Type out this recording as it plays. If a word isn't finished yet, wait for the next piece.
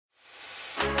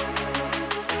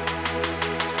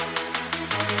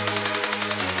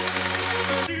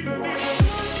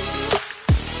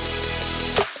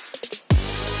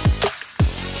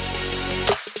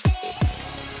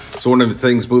So one of the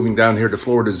things moving down here to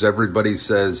Florida is everybody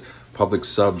says Publix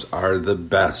Subs are the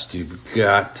best. You've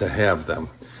got to have them.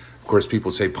 Of course,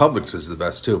 people say Publix is the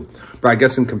best too. But I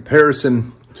guess in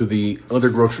comparison to the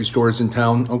other grocery stores in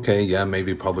town, okay, yeah,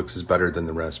 maybe Publix is better than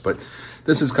the rest. But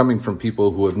this is coming from people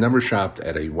who have never shopped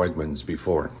at a Wegmans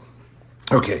before.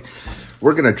 Okay,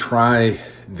 we're going to try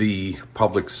the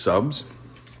Publix Subs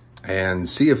and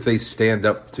see if they stand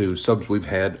up to subs we've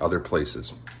had other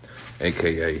places,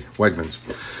 aka Wegmans.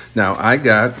 Now, I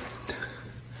got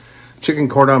chicken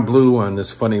cordon bleu on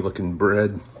this funny looking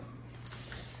bread,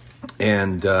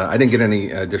 and I didn't get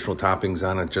any additional toppings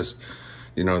on it, just,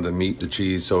 you know, the meat, the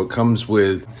cheese. So it comes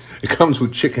with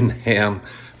chicken, ham,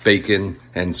 bacon,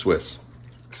 and Swiss.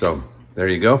 So there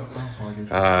you go.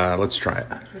 Let's try it.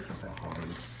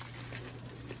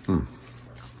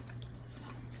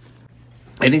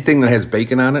 Anything that has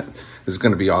bacon on it is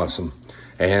going to be awesome.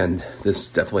 And this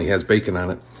definitely has bacon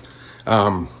on it.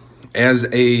 As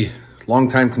a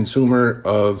longtime consumer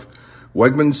of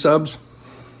Wegmans subs,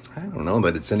 I don't know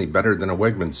that it's any better than a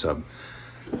Wegmans sub.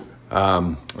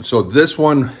 So this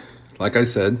one, like I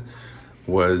said,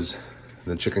 was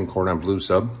the chicken cordon bleu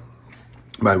sub.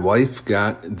 My wife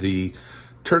got the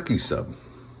turkey sub.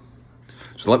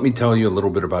 So let me tell you a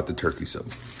little bit about the turkey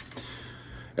sub.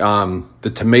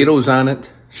 The tomatoes on it,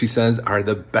 she says, are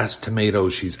the best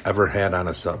tomatoes she's ever had on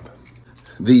a sub.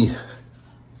 The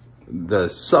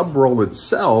sub roll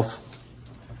itself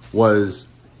was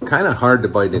kind of hard to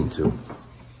bite into.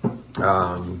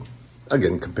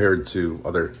 Again, compared to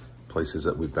other places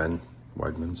that we've been,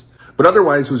 Wegmans. But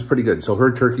otherwise, it was pretty good. So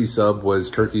her turkey sub was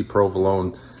turkey,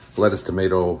 provolone, lettuce,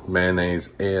 tomato, mayonnaise,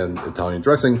 and Italian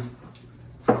dressing.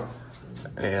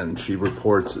 And she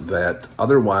reports that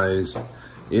otherwise,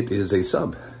 it is a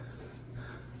sub.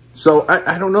 So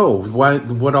I don't know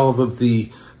what all of the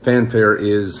fanfare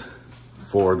is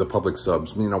for the Publix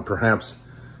Subs. You know, perhaps,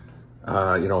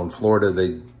 you know, in Florida,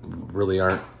 they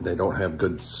don't have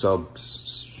good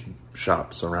subs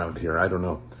shops around here. I don't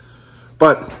know.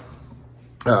 But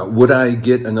would I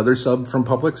get another sub from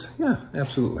Publix? Yeah,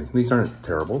 absolutely. These aren't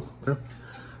terrible.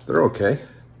 They're okay.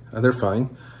 They're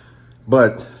fine.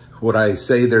 But would I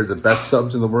say they're the best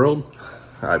subs in the world?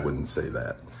 I wouldn't say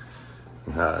that.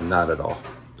 Not at all.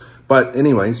 But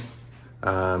anyways,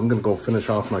 I'm going to go finish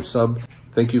off my sub.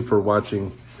 Thank you for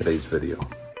watching today's video.